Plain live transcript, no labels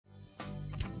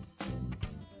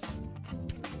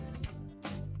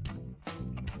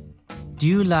Do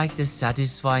you like the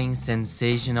satisfying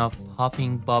sensation of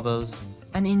popping bubbles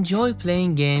and enjoy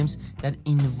playing games that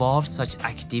involve such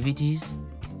activities?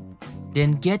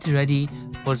 Then get ready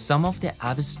for some of the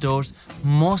App Store's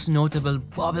most notable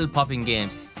bubble popping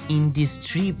games in this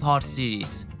 3-part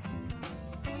series.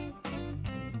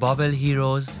 Bubble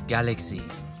Heroes Galaxy.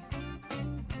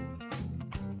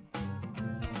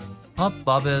 Pop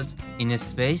bubbles in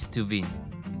space to win.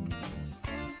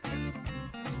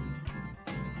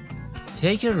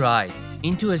 Take a ride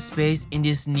into space in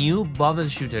this new bubble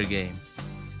shooter game.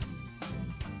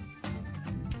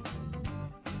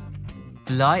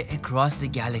 Fly across the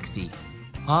galaxy,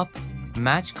 pop,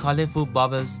 match colorful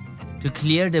bubbles to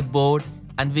clear the board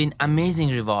and win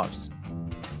amazing rewards.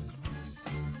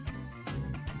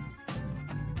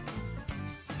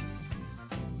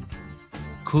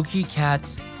 Cookie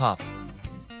Cats Pop.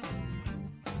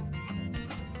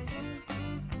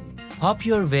 Pop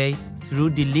your way through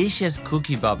delicious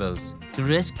cookie bubbles to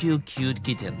rescue cute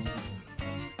kittens.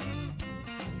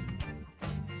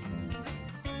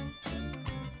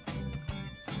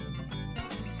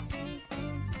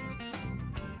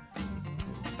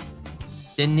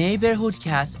 The neighborhood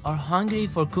cats are hungry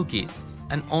for cookies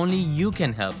and only you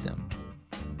can help them.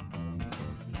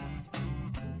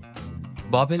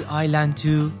 Bubble Island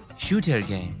 2 Shooter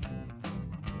Game.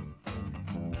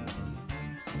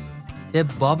 The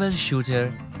bubble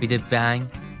shooter with a bang,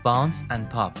 bounce and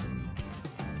pop.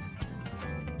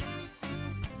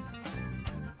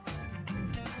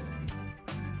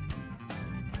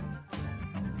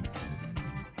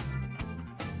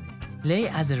 Play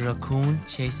as a raccoon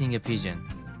chasing a pigeon.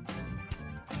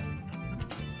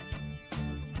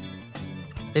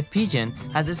 The pigeon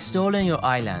has stolen your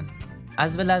island,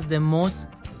 as well as the most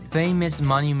famous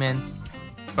monuments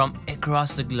from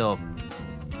across the globe.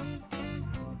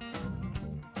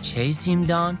 Chase him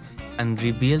down and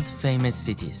rebuild famous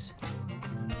cities.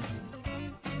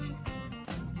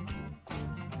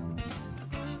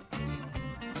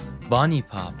 Bunny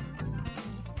Pop.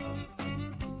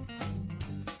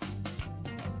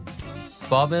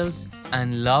 Bubbles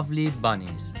and lovely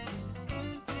bunnies.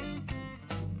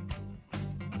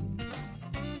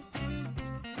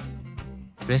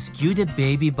 Rescue the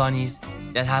baby bunnies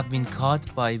that have been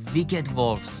caught by wicked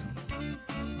wolves.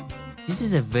 This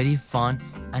is a very fun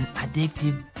and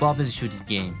addictive bubble shooting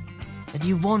game that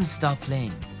you won't stop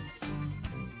playing.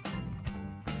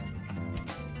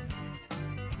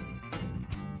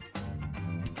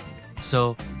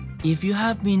 So, if you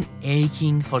have been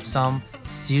aching for some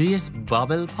serious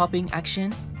bubble popping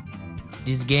action,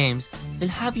 these games will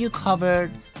have you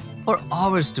covered for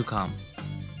hours to come.